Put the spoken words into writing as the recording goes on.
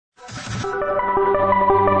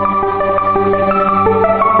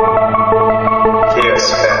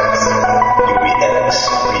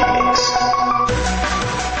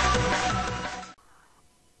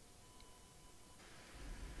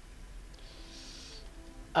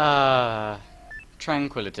Ah,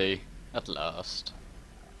 tranquility at last.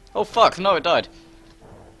 Oh fuck, no, it died.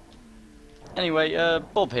 Anyway,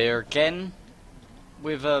 Bob here again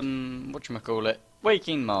with whatchamacallit,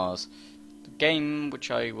 Waking Mars, the game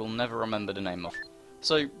which I will never remember the name of.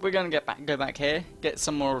 So we're gonna go back here, get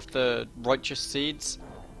some more of the righteous seeds.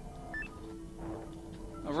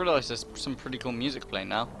 I realise there's some pretty cool music playing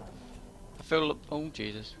now. I feel, oh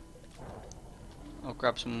Jesus. I'll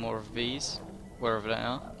grab some more of these, wherever they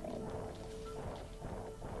are.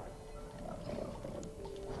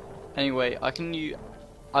 Anyway,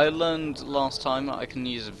 I learned last time I can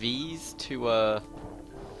use these to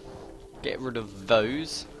get rid of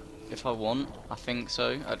those if I want. I think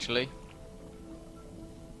so, actually.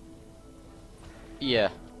 Yeah.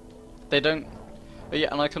 They don't. Oh yeah,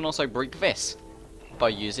 and I can also break this by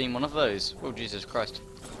using one of those. Oh Jesus Christ.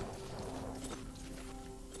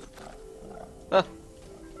 Ah.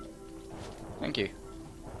 Thank you.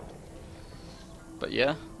 But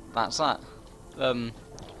yeah, that's that.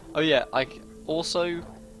 Oh yeah, I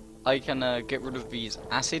can get rid of these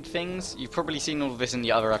acid things. You've probably seen all of this in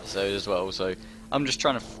the other episode as well, so I'm just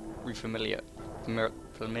trying to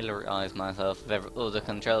familiarize myself with all the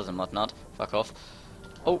controls and whatnot. Fuck off.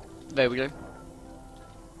 Oh, there we go.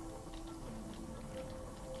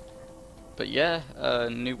 But yeah,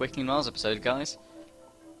 new Waking Mars episode, guys.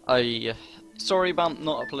 Sorry about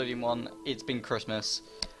not uploading one. It's been Christmas.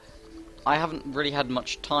 I haven't really had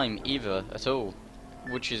much time either at all,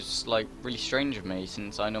 which is like really strange of me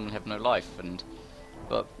since I normally have no life.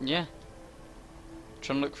 But yeah,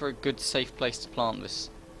 trying to look for a good safe place to plant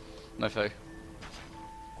this mofo.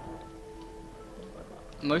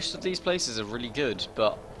 Most of these places are really good,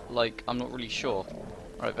 but like I'm not really sure.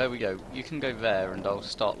 Right, there we go. You can go there, and I'll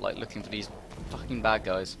start like looking for these fucking bad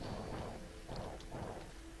guys.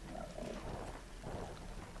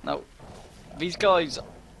 Now, these guys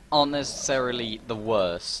aren't necessarily the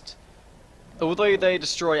worst. Although they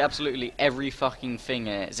destroy absolutely every fucking thing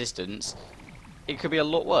in existence, it could be a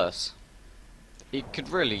lot worse. It could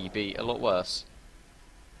really be a lot worse.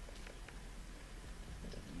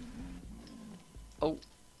 Oh.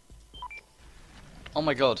 Oh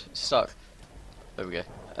my god, it's stuck. There we go.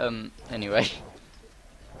 Anyway.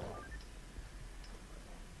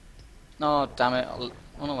 Oh, damn it.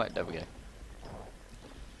 Oh no, wait, there we go.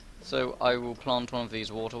 So, I will plant one of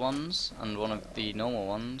these water ones, and one of the normal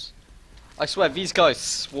ones. I swear, these guys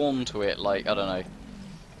swarm to it like, I don't know,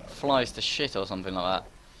 flies to shit or something like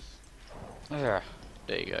that. Ugh,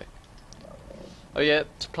 there you go. Oh yeah,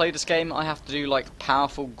 to play this game I have to do like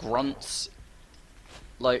powerful grunts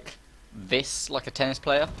like this, like a tennis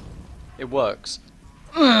player. It works.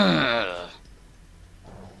 Ugh.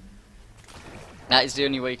 That is the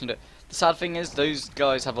only way you can do it. The sad thing is, those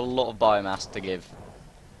guys have a lot of biomass to give,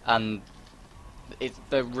 and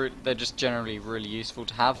they're just generally really useful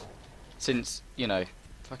to have, since, you know,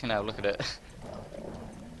 fucking hell, look at it.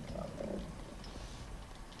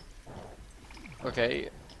 Okay,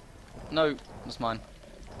 no, that's mine.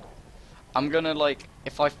 I'm gonna like,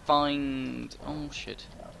 if I find, oh shit,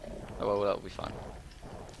 oh well, that'll be fine.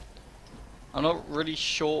 I'm not really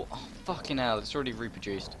sure. Oh, fucking hell, it's already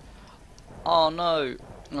reproduced. Oh no.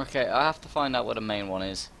 Okay, I have to find out where the main one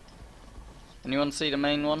is. Anyone see the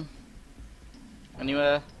main one?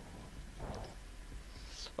 Anywhere?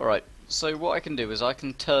 Alright, so what I can do is I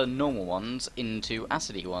can turn normal ones into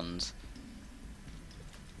acidy ones.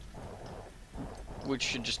 Which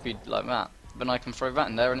should just be like that. Then I can throw that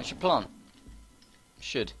in there and it should plant.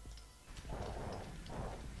 Should.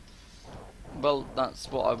 Well, that's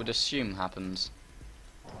what I would assume happens.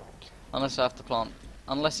 Unless I have to plant.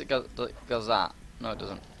 Unless it goes that. No, it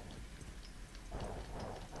doesn't.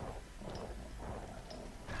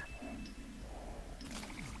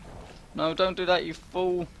 No, don't do that, you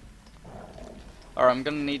fool. Alright, I'm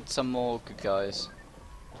gonna need some more good guys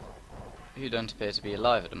who don't appear to be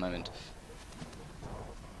alive at the moment.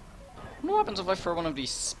 What happens if I throw one of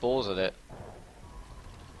these spores at it?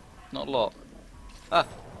 Not a lot. Ah!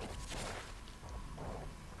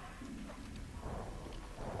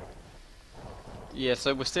 Yeah,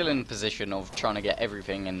 so we're still in position of trying to get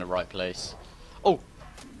everything in the right place. Oh!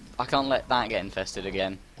 I can't let that get infested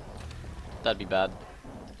again. That'd be bad.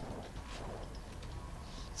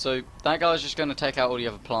 So, that guy's just going to take out all the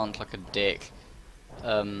other plants like a dick.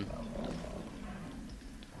 Oh,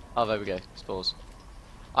 there we go. Spores.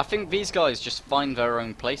 I think these guys just find their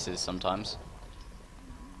own places sometimes.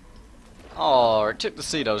 Oh, it took the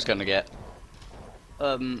seed I was going to get.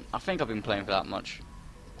 I think I've been playing for that much.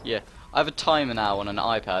 Yeah. I have a timer now on an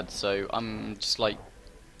iPad, so I'm just like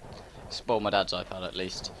spoil my dad's iPad at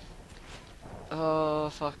least. Oh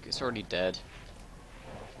fuck, it's already dead.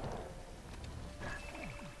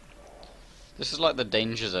 This is like the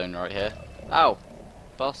danger zone right here. Ow!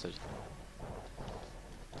 Bastard.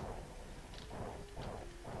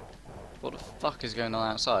 What the fuck is going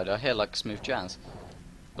on outside? I hear like smooth jazz.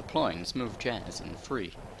 Deploying smooth jazz in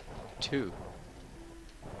 3, 2.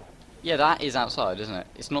 Yeah, that is outside, isn't it?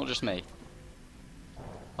 It's not just me.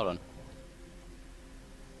 Hold on.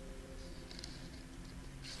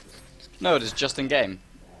 No, it is just in game.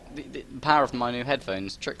 The power of my new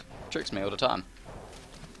headphones tricks me all the time.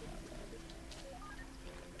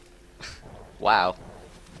 Wow.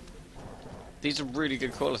 These are really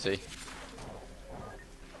good quality.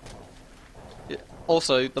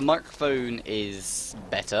 Also, the microphone is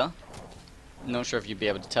better. Not sure if you'd be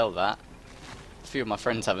able to tell that. A few of my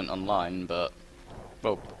friends haven't online, but...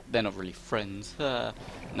 well, they're not really friends. Nah,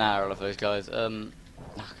 I love those guys. Come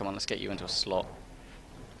on, let's get you into a slot.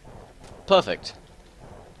 Perfect.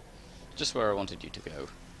 Just where I wanted you to go.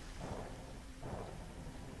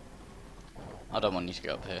 I don't want you to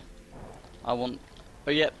go up here. I want...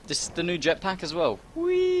 oh yeah, this is the new jetpack as well.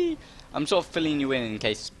 Whee! I'm sort of filling you in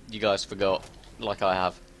case you guys forgot, like I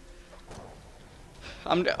have.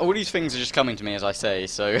 All these things are just coming to me as I say,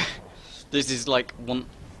 so... this is like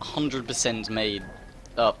 100% made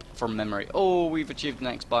up from memory. Oh, we've achieved the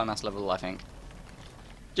next biomass level, I think.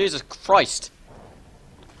 Jesus Christ!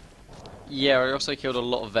 Yeah, I also killed a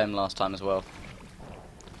lot of them last time as well.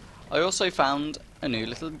 I also found a new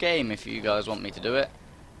little game if you guys want me to do it.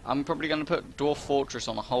 I'm probably going to put Dwarf Fortress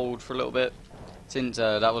on a hold for a little bit, since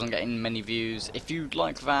that wasn't getting many views. If you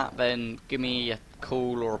like that, then give me a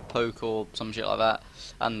call or a poke or some shit like that,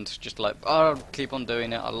 and just like, oh, I'll keep on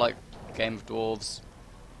doing it. I like Game of Dwarves.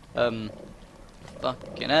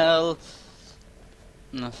 Fucking hell.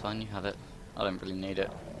 No, fine, you have it. I don't really need it.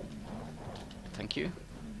 Thank you.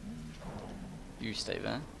 You stay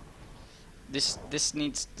there. This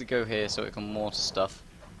needs to go here so it can mortar stuff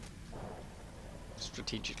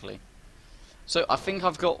strategically. So I think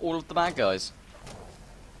I've got all of the bad guys.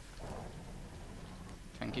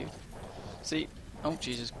 Thank you. See, oh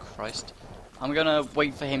Jesus Christ! I'm gonna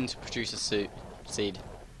wait for him to produce a seed.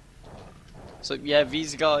 So yeah,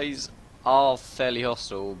 these guys are fairly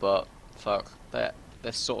hostile, but fuck, they're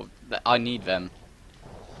sort of. I need them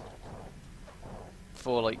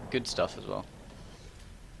for like good stuff as well.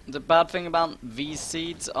 The bad thing about these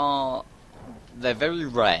seeds are they're very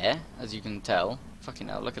rare, as you can tell. Fucking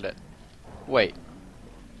hell, look at it. Wait.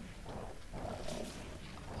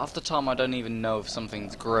 Half the time I don't even know if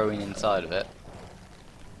something's growing inside of it.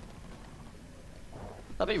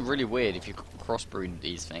 That'd be really weird if you crossbreed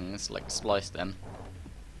these things, like splice them.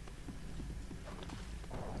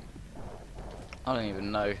 I don't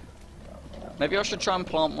even know. Maybe I should try and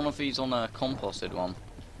plant one of these on a composted one.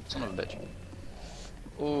 Son of a bitch.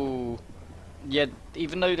 Ooh. Yeah,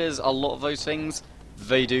 even though there's a lot of those things,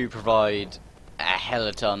 they do provide a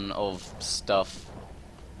hella ton of stuff.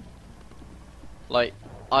 Like,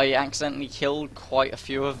 I accidentally killed quite a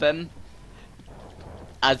few of them,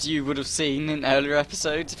 as you would have seen in earlier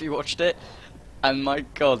episodes if you watched it, and my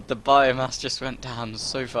god, the biomass just went down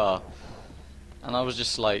so far. And I was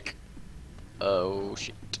just like, oh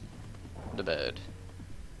shit, the bird.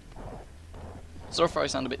 Sorry if I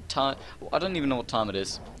sound a bit tired. I don't even know what time it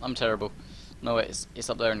is. I'm terrible. No, it's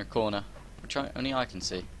up there in the corner, which only I can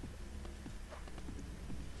see.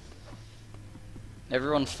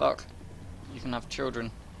 Everyone fuck. You can have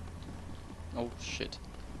children. Oh shit.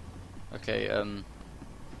 Okay,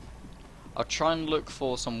 I'll try and look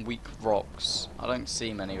for some weak rocks. I don't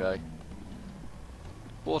see many though.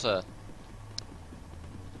 Water.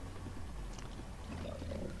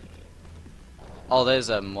 Oh,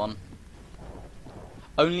 there's one.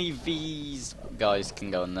 Only these guys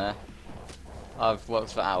can go in there. I've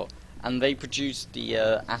worked that out. And they produce the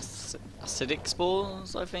acidic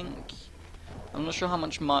spores, I think. I'm not sure how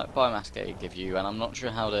much biomass they give you, and I'm not sure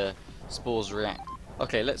how the spores react.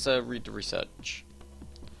 Okay, let's read the research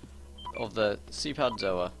of the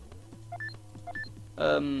Seapadzoa.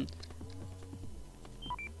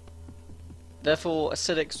 Therefore,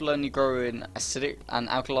 acidics will only grow in acidic, and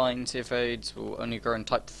alkaline Cepheids will only grow in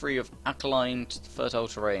type 3 of alkaline fertile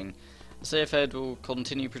terrain. The Cepheid will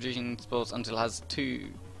continue producing spores until it has two.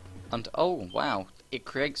 And oh wow, it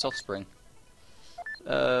creates offspring.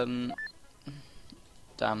 Damn.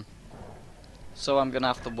 So I'm gonna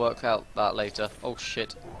have to work out that later. Oh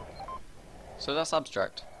shit. So that's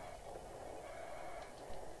abstract.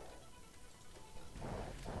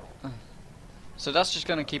 So that's just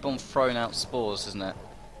gonna keep on throwing out spores, isn't it?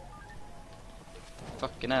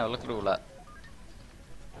 Fucking hell, look at all that.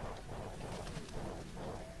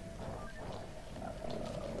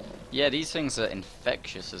 Yeah, these things are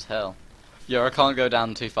infectious as hell. Yeah, I can't go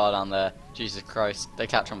down too far down there. Jesus Christ, they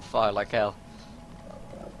catch on fire like hell.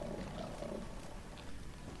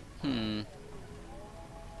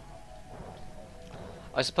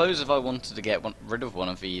 I suppose if I wanted to get rid of one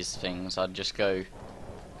of these things, I'd just go,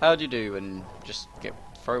 how do you do, and just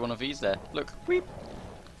throw one of these there. Look, weep.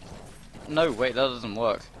 No, wait, that doesn't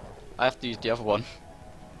work. I have to use the other one.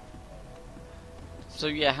 So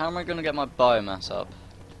yeah, how am I going to get my biomass up?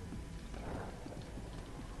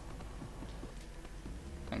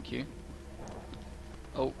 Thank you.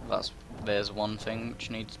 Oh, there's one thing which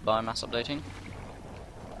needs biomass updating.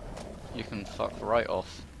 You can fuck right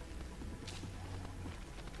off.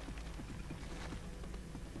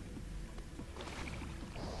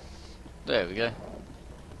 There we go.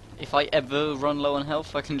 If I ever run low on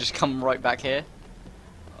health, I can just come right back here.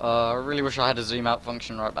 I really wish I had a zoom out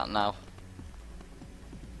function right about now.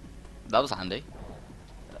 That was handy.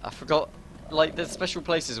 I forgot, like, there's special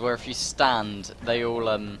places where if you stand, they all,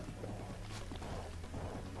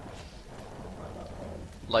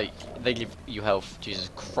 like, they give you health. Jesus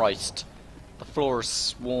Christ. The floor is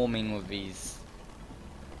swarming with these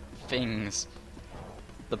things.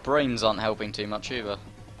 The brains aren't helping too much either.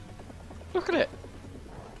 Look at it.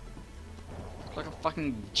 It's like a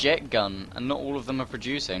fucking jet gun, and not all of them are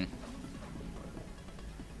producing.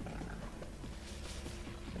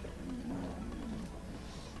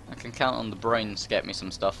 I can count on the brains to get me some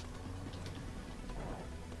stuff.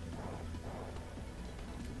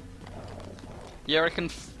 Yeah, I can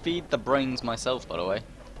feed the brains myself, by the way.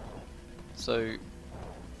 So,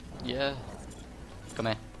 yeah. Come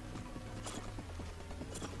here.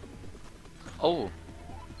 Oh.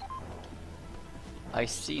 I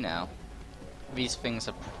see now. These things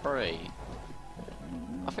are prey.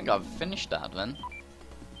 I think I've finished that then.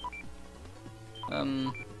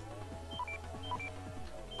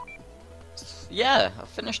 Yeah, I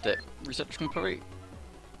finished it. Research complete.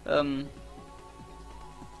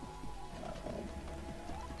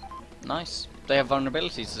 Nice. They have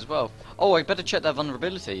vulnerabilities as well. Oh, I better check their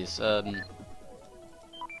vulnerabilities.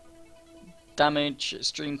 Damage,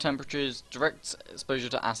 extreme temperatures, direct exposure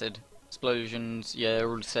to acid, explosions. Yeah, they're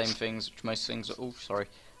all the same things. Which most things are. Oh, sorry.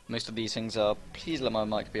 Most of these things are. Please let my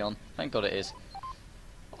mic be on. Thank God it is.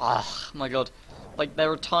 Ah, my God. Like,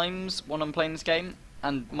 there are times when I'm playing this game,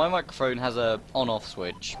 and my microphone has a on-off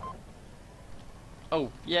switch.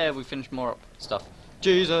 Oh, yeah, we finished more up stuff.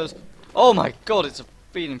 Jesus! Oh my God, it's a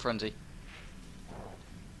feeding frenzy.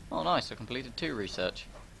 Oh, nice, I completed 2 research.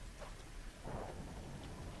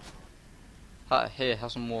 Here,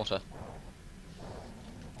 have some water.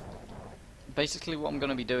 Basically what I'm going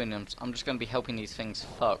to be doing, I'm just going to be helping these things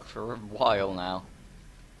fuck for a while now.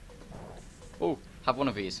 Oh, have one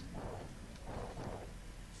of these.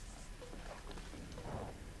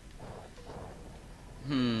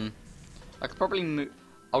 I could probably move.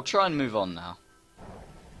 I'll try and move on now.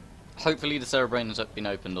 Hopefully the Cerebrain has been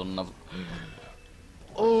opened on another.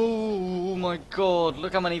 Oh my God!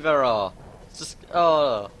 Look how many there are. It's just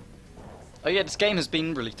oh yeah, this game has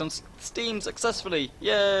been released on Steam successfully.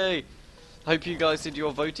 Yay! Hope you guys did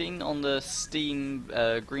your voting on the Steam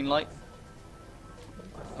green light.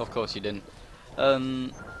 Of course you didn't. Oh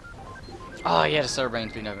yeah, the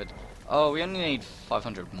Cerebrain's been opened. Oh, we only need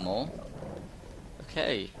 500 more.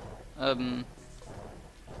 Okay.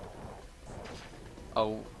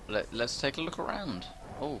 Oh, let's take a look around.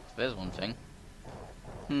 Oh, there's one thing.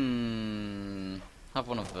 Have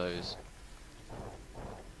one of those.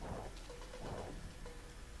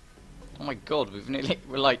 Oh my God, we're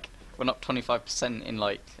up 25% in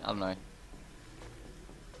like, I don't know.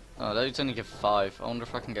 Oh, those only give 5. I wonder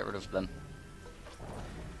if I can get rid of them.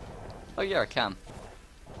 Oh yeah, I can.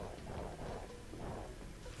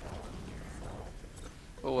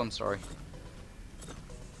 Oh, I'm sorry.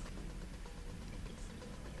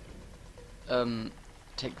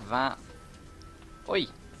 Take that. Oi!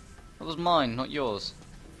 That was mine, not yours.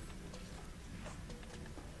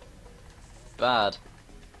 Bad.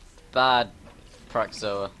 Bad,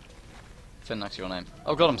 Praxoa. I think that's your name.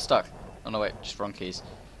 Oh God, I'm stuck. Oh no, wait, just wrong keys.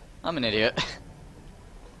 I'm an idiot.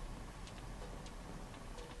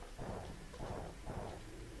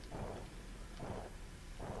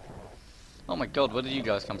 Oh my God, where did you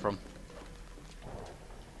guys come from?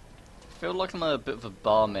 I feel like I'm a bit of a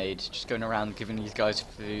barmaid, just going around giving these guys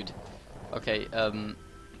food. Okay, okay,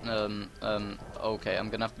 I'm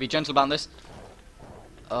gonna have to be gentle about this.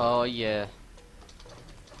 Oh yeah.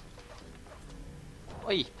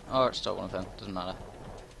 Oi! Oh, it's still one of them, doesn't matter.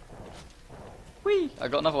 Whee! I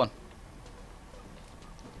got another one.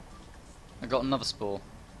 I got another spore.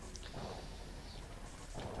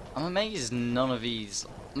 I'm amazed none of these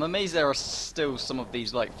I'm amazed there are still some of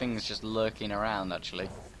these like things just lurking around actually.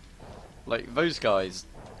 Like those guys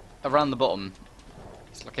around the bottom.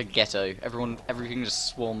 It's like a ghetto. Everything just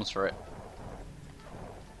swarms for it.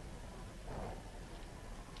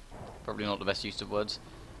 Probably not the best use of words.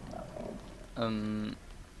 Oh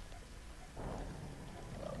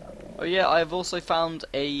yeah, I've also found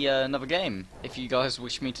another game. If you guys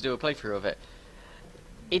wish me to do a playthrough of it,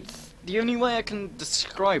 it's the only way I can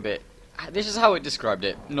describe it. This is how it described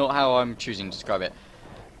it, not how I'm choosing to describe it.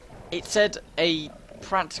 It said a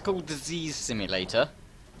practical disease simulator.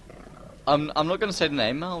 I'm not going to say the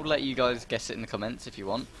name. I'll let you guys guess it in the comments if you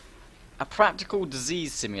want. A practical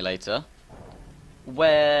disease simulator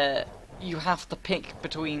where you have to pick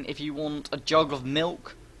between if you want a jug of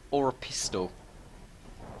milk or a pistol.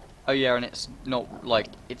 Oh yeah, and it's not like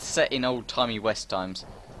it's set in old-timey West times.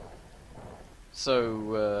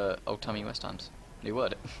 So old-timey West times, new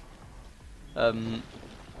word.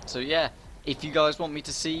 So yeah, if you guys want me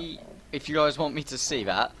to see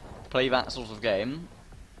that, play that sort of game.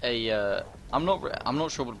 I'm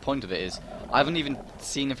not sure what the point of it is. I haven't even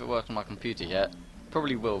seen if it works on my computer yet.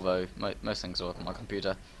 Probably will though. Most things work on my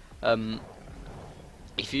computer.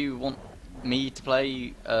 If you want me to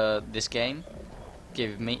play this game,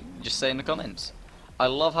 just say in the comments. I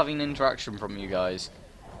love having interaction from you guys.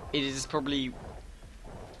 It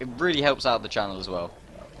really helps out the channel as well.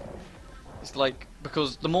 It's like,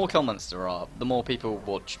 because the more comments there are, the more people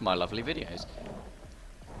watch my lovely videos.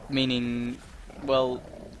 Meaning, well,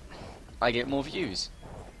 I get more views.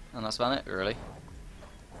 And that's about it, really.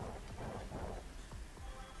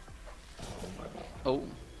 Oh,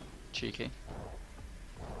 cheeky.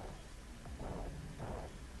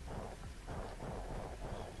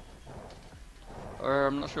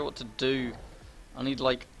 I'm not sure what to do. I need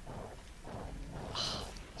like...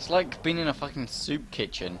 It's like being in a fucking soup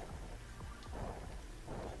kitchen.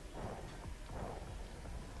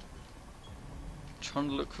 Trying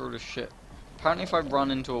to look through the shit. Apparently if I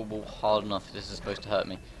run into a wall hard enough, this is supposed to hurt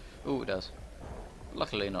me. Ooh, it does.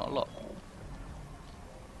 Luckily not a lot.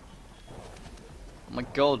 Oh my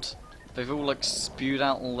god. They've all like spewed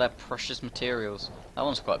out all their precious materials. That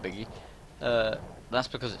one's quite biggie. That's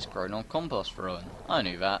because it's grown on compost, Rowan. I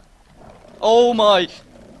knew that. Oh my!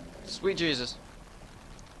 Sweet Jesus.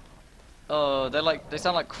 Oh, they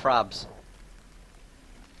sound like crabs.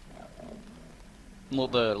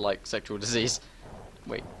 Not the, like, sexual disease.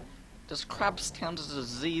 Wait. Does crabs count as a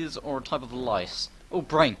disease or a type of lice? Oh,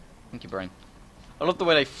 brain. Thank you, brain. I love the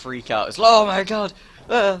way they freak out. It's like, oh my god!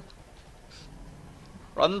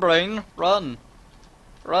 Run, brain! Run!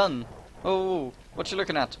 Run! Oh, what you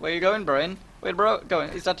looking at? Where you going, brain? Where bro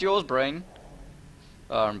going? Is that yours, brain?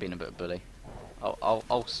 Oh, I'm being a bit of a bully.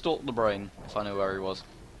 I'll stalk the brain if I know where he was.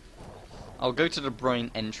 I'll go to the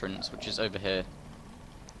brain entrance, which is over here.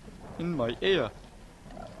 In my ear.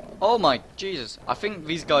 Oh my Jesus! I think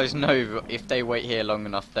these guys know if they wait here long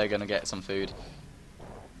enough, they're gonna get some food.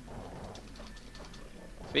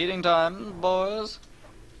 Feeding time, boys.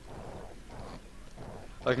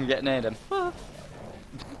 I can get near them. I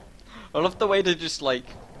love the way they just like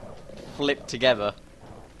flip together.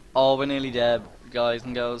 Oh, we're nearly dead, guys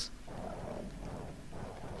and girls.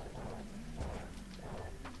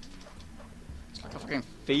 It's like a fucking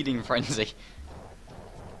feeding frenzy.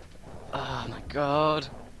 Oh my god.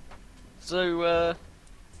 So,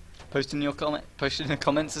 post in the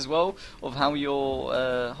comments as well of how your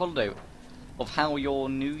how your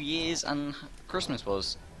New Year's and Christmas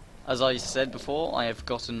was. As I said before, I have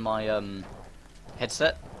gotten my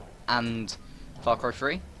headset and Far Cry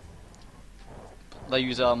 3.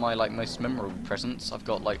 Those are my like most memorable presents. I've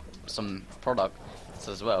got like some products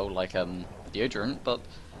as well, like deodorant. But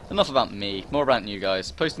enough about me. More about you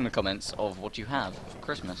guys. Post in the comments of what you have for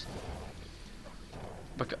Christmas.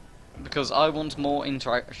 Because I want more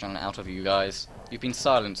interaction out of you guys. You've been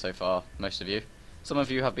silent so far, most of you. Some of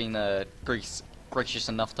you have been gracious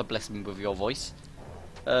enough to bless me with your voice.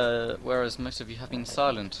 Whereas most of you have been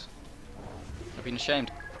silent. I've been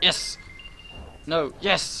ashamed. Yes! No,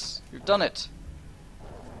 yes! You've done it!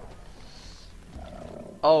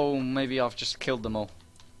 Oh, maybe I've just killed them all.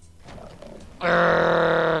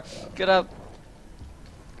 Get out!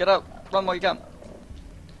 Get out! Run while you can!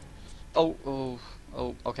 Oh,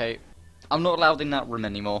 okay. I'm not allowed in that room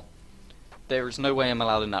anymore. There is no way I'm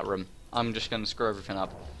allowed in that room. I'm just gonna screw everything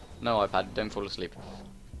up. No iPad, don't fall asleep.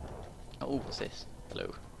 Oh, what's this?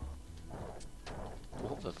 Hello.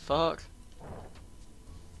 What the fuck?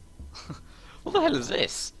 What the hell is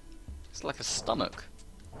this? It's like a stomach.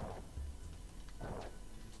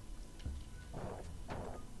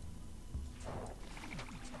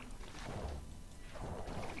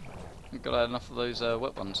 We've got enough of those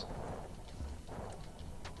wet ones.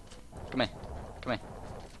 Come here. Come here.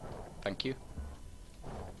 Thank you.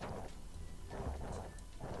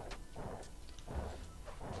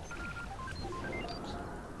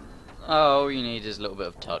 Oh, all you need is a little bit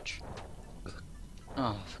of touch.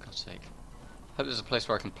 Oh, for God's sake. Hope there's a place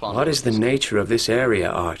where I can plant. What is the nature of this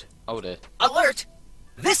area, Art? Oh dear. Alert!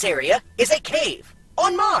 This area is a cave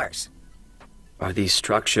on Mars. Are these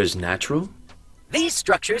structures natural? These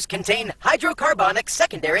structures contain hydrocarbonic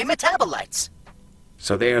secondary metabolites.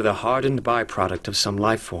 So they are the hardened byproduct of some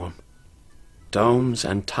life form. Domes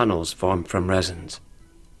and tunnels formed from resins.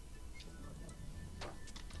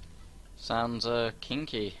 Sounds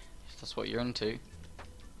kinky, if that's what you're into.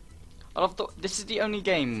 I've thought this is the only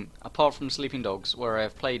game, apart from Sleeping Dogs, where I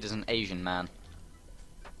have played as an Asian man.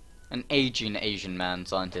 An aging Asian man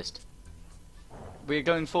scientist. We are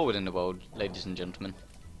going forward in the world, ladies and gentlemen.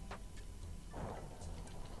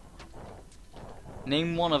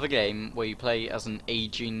 Name one other game where you play as an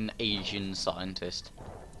aging Asian scientist.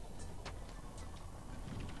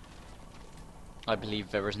 I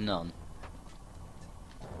believe there is none.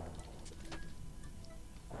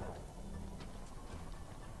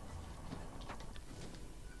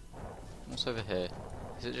 What's over here?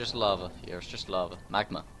 Is it just lava? Yeah, it's just lava.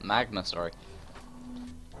 Magma. Magma, sorry.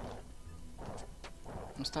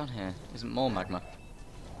 What's down here? Isn't more magma?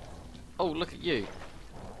 Oh, look at you.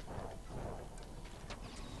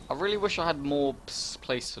 I really wish I had more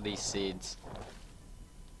place for these seeds.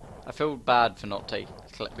 I feel bad for not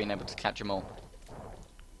being able to catch them all.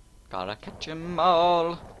 Gotta catch them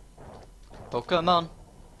all. Pokemon.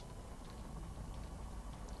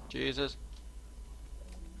 Jesus.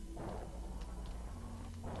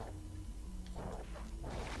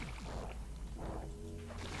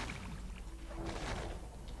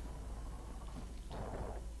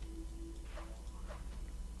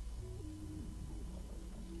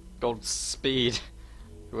 Godspeed,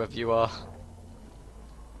 whoever you are.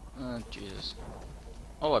 Oh, Jesus.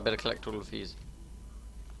 Oh, I better collect all of these.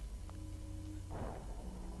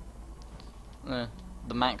 The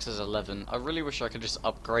max is 11. I really wish I could just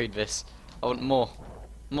upgrade this. I want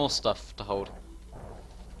more stuff to hold.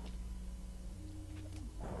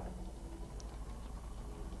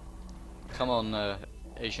 Come on,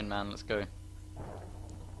 Asian man, let's go.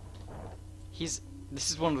 This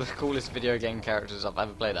is one of the coolest video game characters I've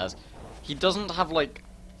ever played as. He doesn't have, like,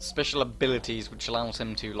 special abilities which allows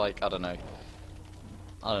him to, like, I don't know,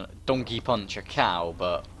 donkey punch a cow,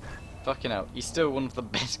 but fucking hell, he's still one of the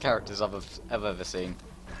best characters I've ever seen.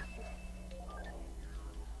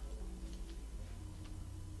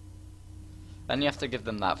 And you have to give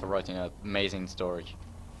them that for writing an amazing story.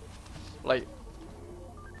 Like,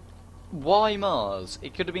 why Mars?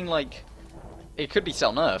 It could have been, like, it could be set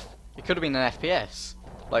on Earth. It could have been an FPS,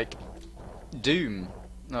 like Doom.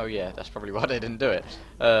 Oh yeah, that's probably why they didn't do it.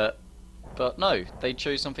 But no, they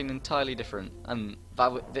chose something entirely different, and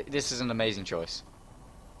this is an amazing choice.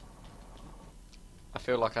 I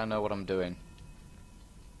feel like I know what I'm doing,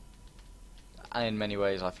 and in many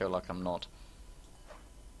ways I feel like I'm not.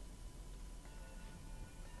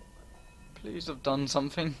 Please have done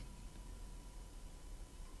something.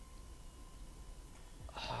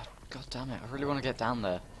 Oh, God damn it, I really want to get down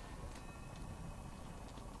there.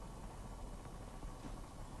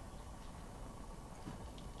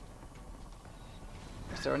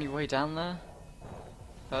 Is there any way down there?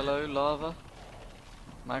 Hello, lava?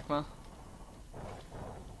 Magma?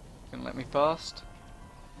 Gonna let me past?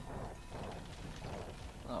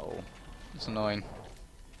 Oh, it's annoying.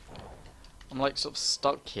 I'm like sort of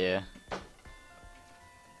stuck here.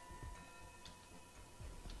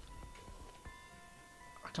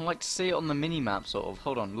 I can like see it on the mini-map sort of.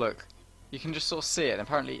 Hold on, look. You can just sort of see it and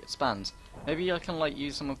apparently it expands. Maybe I can like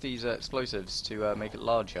use some of these explosives to make it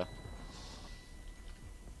larger.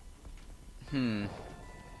 I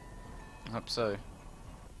hope so.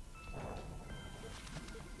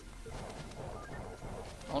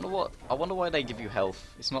 I wonder why they give you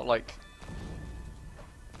health. It's not like.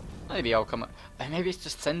 Maybe I'll come. Maybe it's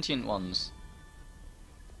just sentient ones.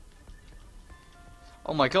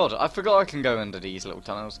 Oh my god! I forgot I can go under these little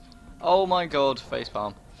tunnels. Oh my god!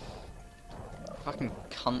 Facepalm. Fucking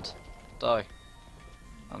cunt. Die.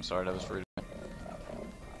 I'm sorry, that was rude.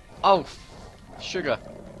 Oh, sugar.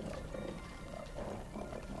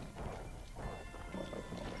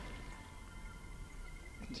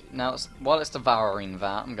 Now, while it's devouring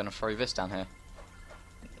that, I'm going to throw this down here.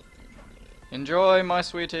 Enjoy, my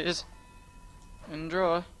sweeties.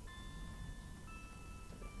 Enjoy.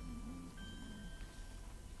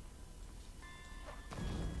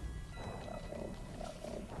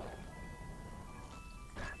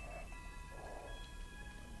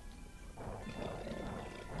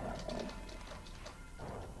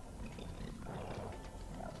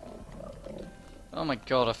 Oh my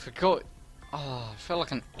god, I forgot. Oh, I feel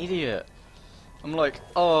like an idiot. I'm like,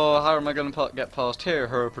 oh, how am I going to get past here,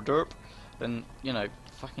 herp-a-derp? Then, you know,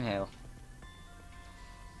 fucking hell.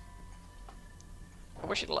 I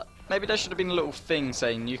wish it maybe there should have been a little thing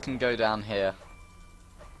saying you can go down here.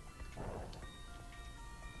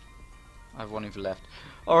 I have one even left.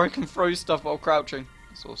 Oh, I can throw stuff while crouching.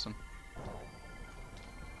 That's awesome.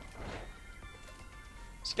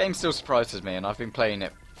 This game still surprises me, and I've been playing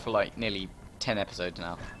it for like nearly 10 episodes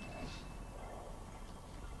now.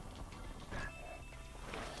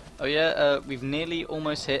 Oh yeah, we've nearly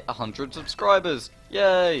almost hit 100 subscribers.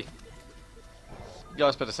 Yay! You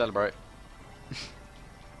guys better celebrate.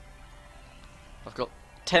 I've got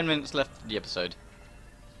 10 minutes left of the episode.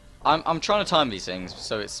 I'm trying to time these things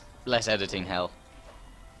so it's less editing hell.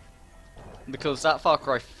 Because that Far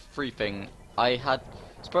Cry 3 thing, I had,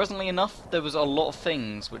 surprisingly enough, there was a lot of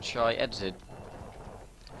things which I edited.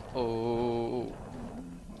 Oh.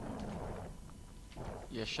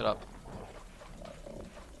 Yeah, shut up.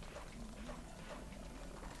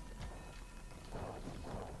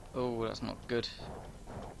 Oh, that's not good.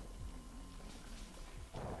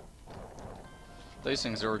 Those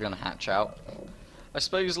things are all gonna hatch out. I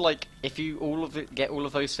suppose, like, if you get all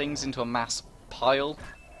of those things into a mass pile,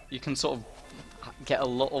 you can sort of get a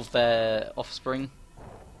lot of their offspring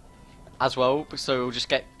as well. So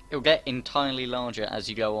it'll get entirely larger as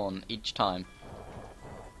you go on each time.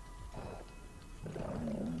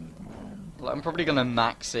 Like, I'm probably gonna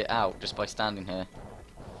max it out just by standing here.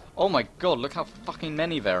 Oh my god, look how fucking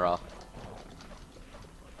many there are.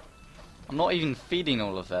 I'm not even feeding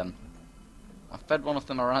all of them. I fed one of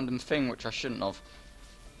them a random thing which I shouldn't have.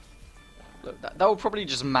 Look, that will probably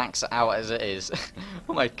just max it out as it is.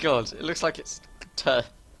 Oh my god, it looks like it's...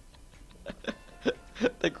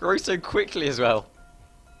 They grow so quickly as well.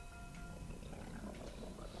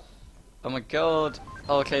 Oh my god.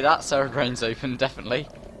 Oh, okay, that Sarah Grain's open, definitely.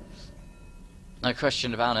 No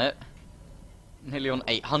question about it. Nearly on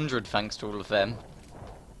 800 thanks to all of them.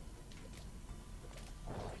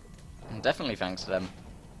 And definitely thanks to them.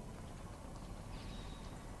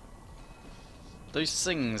 Those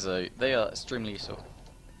things though, they are extremely useful.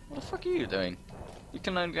 What the fuck are you doing? You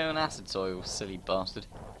can only go in acid soil, silly bastard.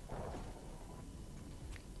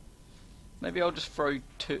 Maybe I'll just throw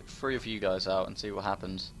three of you guys out and see what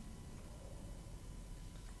happens.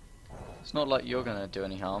 It's not like you're gonna do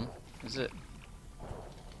any harm, is it?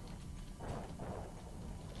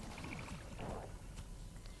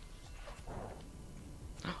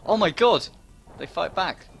 Oh my god! They fight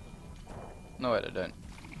back! No wait, they don't.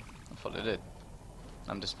 I thought they did.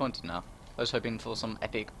 I'm disappointed now. I was hoping for some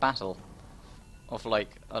epic battle of,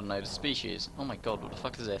 like, I don't know, the species. Oh my god, what the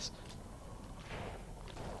fuck is this?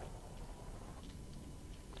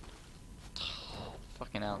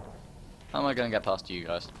 Fucking hell. How am I gonna get past you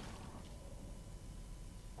guys?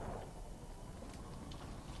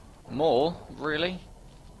 More? Really?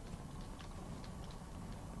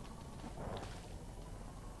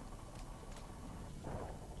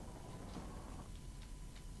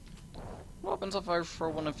 What happens if I throw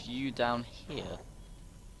one of you down here?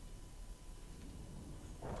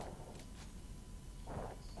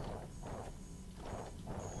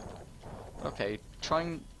 Okay, try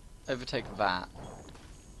and overtake that.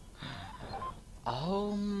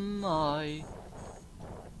 Oh my!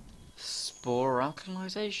 Spore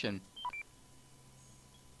alkalization.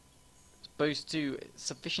 Exposed to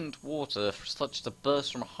sufficient water such as a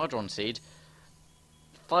burst from a hydron seed.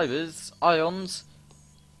 Fibers, ions.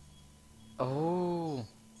 Oh,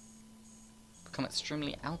 become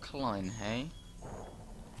extremely alkaline, hey?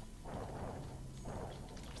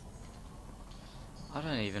 I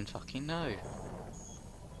don't even fucking know.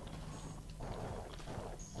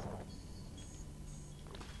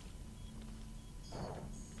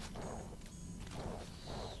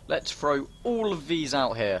 Let's throw all of these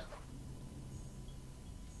out here.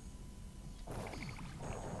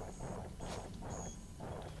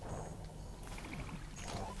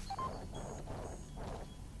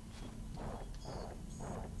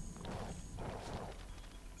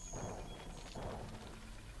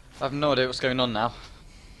 I have no idea what's going on now.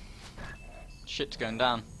 Shit's going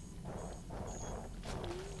down.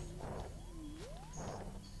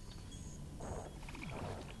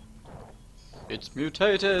 It's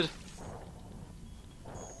mutated!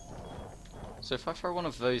 So if I throw one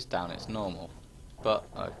of those down, it's normal. But,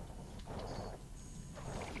 oh.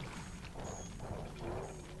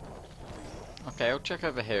 Okay, I'll check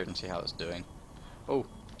over here and see how it's doing. Oh,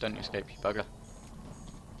 don't escape, you bugger.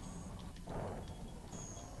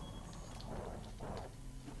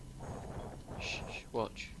 Shh,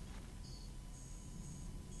 watch.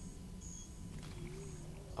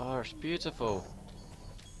 it's beautiful.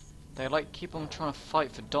 They like keep on trying to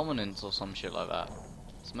fight for dominance or some shit like that.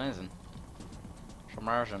 It's amazing. It's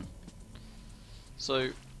amazing. So,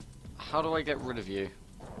 how do I get rid of you?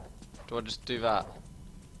 Do I just do that?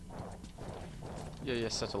 Yeah,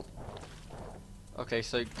 settle. Okay,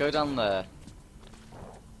 so go down there.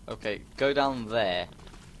 Okay, go down there.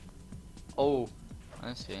 Oh,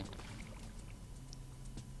 I see.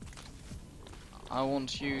 I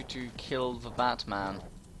want you to kill the Batman.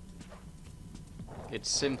 It's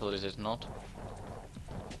simple, is it not?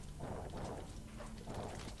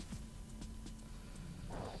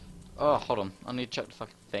 Oh, hold on. I need to check the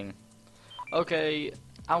fucking thing. Okay,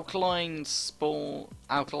 alkaline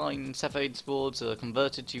cephate spores are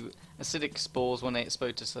converted to acidic spores when they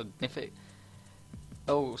expose to significant.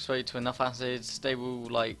 Oh, straight to enough acid, stable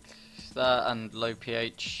like that, and low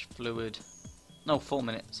pH fluid. No, 4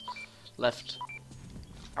 minutes left.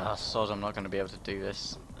 Ah, sod, I'm not going to be able to do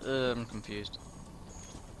this. I'm confused.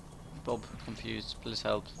 Bob, confused. Please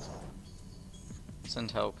help. Send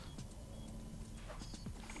help.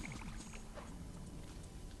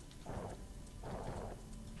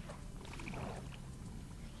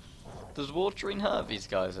 Does watering hurt these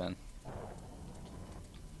guys then?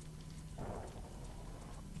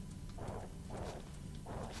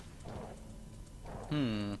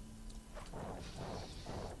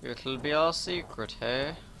 It'll be our secret,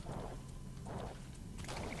 hey?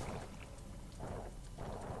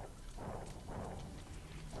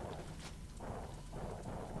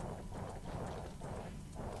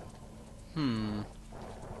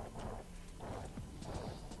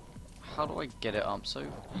 How do I get it up? So,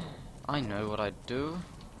 I know what I'd do.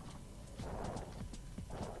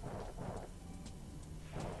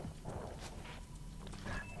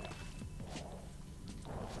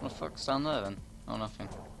 What the fuck's down there then? Oh, nothing.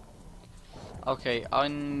 Okay,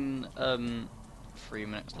 I'm 3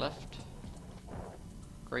 minutes left.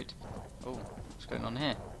 Great. Oh, what's going on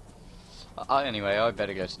here? Anyway, I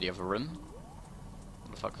better go to the other room.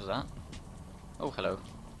 What the fuck was that? Oh, hello.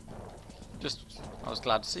 I was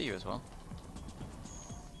glad to see you as well.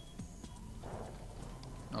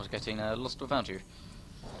 I was getting lost without you.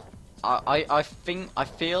 I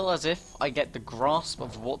feel as if I get the grasp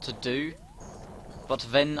of what to do, but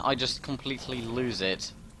then I just completely lose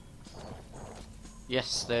it.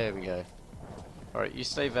 Yes, there we go. Alright, you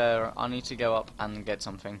stay there. I need to go up and get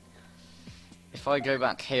something. If I go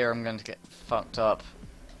back here, I'm going to get fucked up.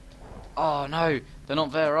 Oh no, they're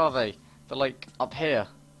not there, are they? They're like up here.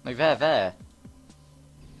 No, they're there.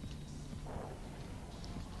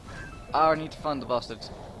 Oh, I need to find the bastards.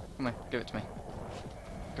 Come on, give it to me.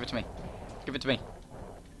 Give it to me. Give it to me.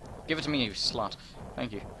 Give it to me, you slut.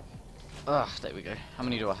 Thank you. Ugh, there we go. How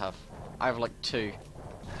many do I have? I have like 2.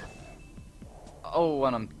 Oh,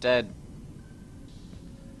 and I'm dead.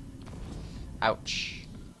 Ouch.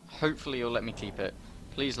 Hopefully you'll let me keep it.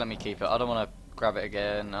 Please let me keep it. I don't want to grab it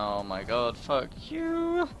again. Oh my god, fuck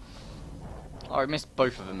you. Oh, I missed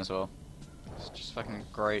both of them as well. It's just fucking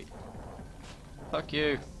great. Fuck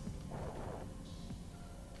you.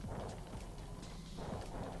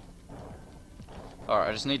 Alright,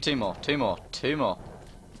 I just need 2 more. 2 more. 2 more.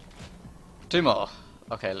 2 more.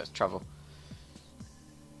 Okay, let's travel.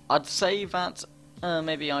 I'd say that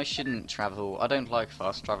maybe I shouldn't travel. I don't like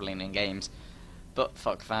fast traveling in games. But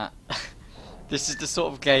fuck that. This is the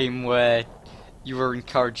sort of game where you are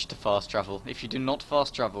encouraged to fast travel. If you do not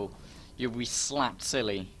fast travel, you'll be slapped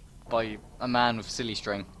silly by a man with silly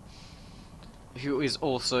string, who is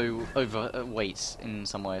also overweight in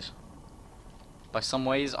some ways. By some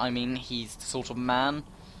ways, I mean he's the sort of man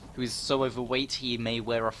who is so overweight he may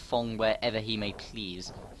wear a thong wherever he may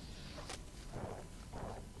please.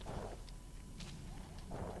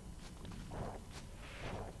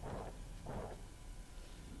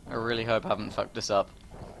 I really hope I haven't fucked this up.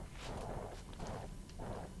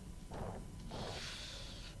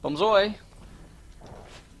 Bombs away!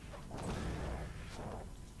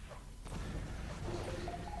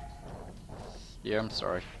 Yeah, I'm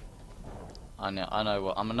sorry. I know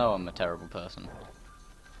I'm a terrible person.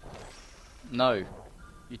 No.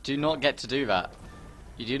 You do not get to do that.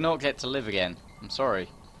 You do not get to live again. I'm sorry.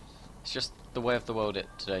 It's just the way of the world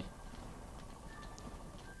today.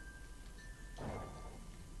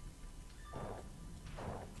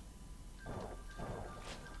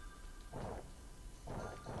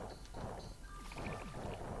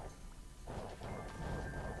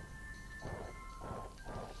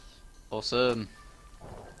 Awesome.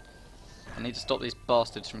 I need to stop these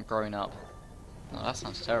bastards from growing up. Oh, that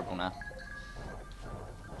sounds terrible now.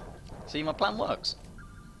 See, my plan works.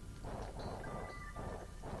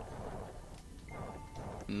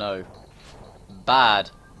 No.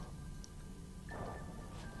 Bad.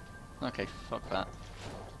 Okay, fuck that.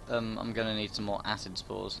 I'm gonna need some more acid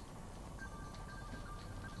spores.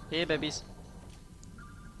 Here, babies.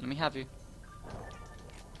 Let me have you.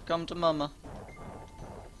 Come to mama.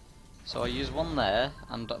 So I use one there,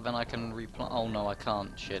 and then I can replant. Oh no, I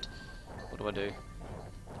can't. Shit. What do I do?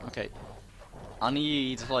 Okay. I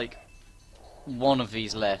need, like, one of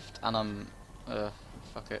these left, and I'm...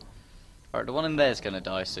 fuck it. Alright, the one in there is gonna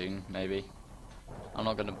die soon, maybe. I'm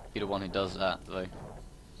not gonna be the one who does that, though.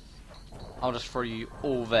 I'll just throw you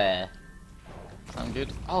all there. Sound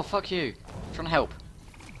good? Oh, fuck you! I'm trying to help.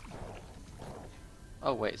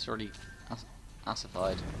 Oh wait, it's already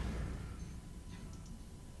acidified.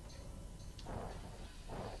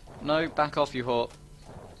 No, back off, you whore.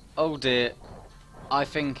 Oh dear. I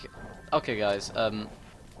think... Okay, guys, Oh,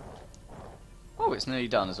 it's nearly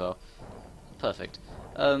done as well. Perfect.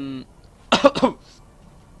 Ugh.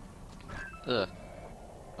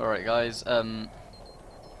 Alright, guys,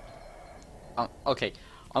 okay,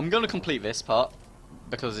 I'm gonna complete this part,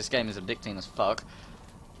 because this game is addicting as fuck.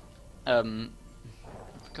 For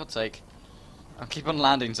God's sake. I keep on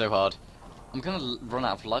landing so hard. I'm gonna run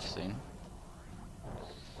out of life soon.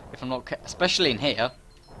 If I'm not especially in here.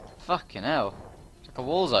 Fucking hell. It's like a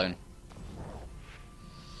war zone.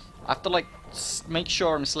 I have to, like, make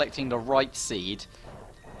sure I'm selecting the right seed.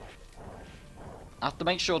 I have to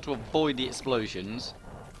make sure to avoid the explosions.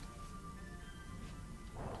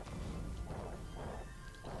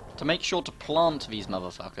 To make sure to plant these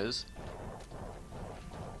motherfuckers.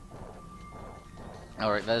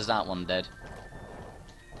 Alright, there's that one dead.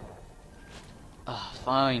 Ah,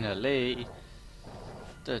 finally.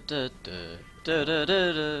 Da, da, da, da, da,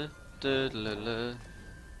 da, da, da, da, da.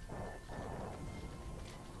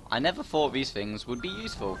 I never thought these things would be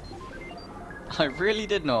useful. I really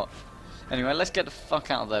did not. Anyway, let's get the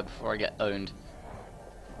fuck out of there before I get owned.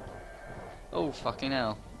 Oh, fucking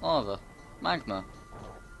hell. Lava. Magma.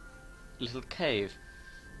 Little cave.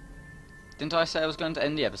 Didn't I say I was going to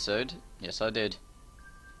end the episode? Yes, I did.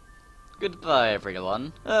 Goodbye,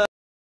 everyone.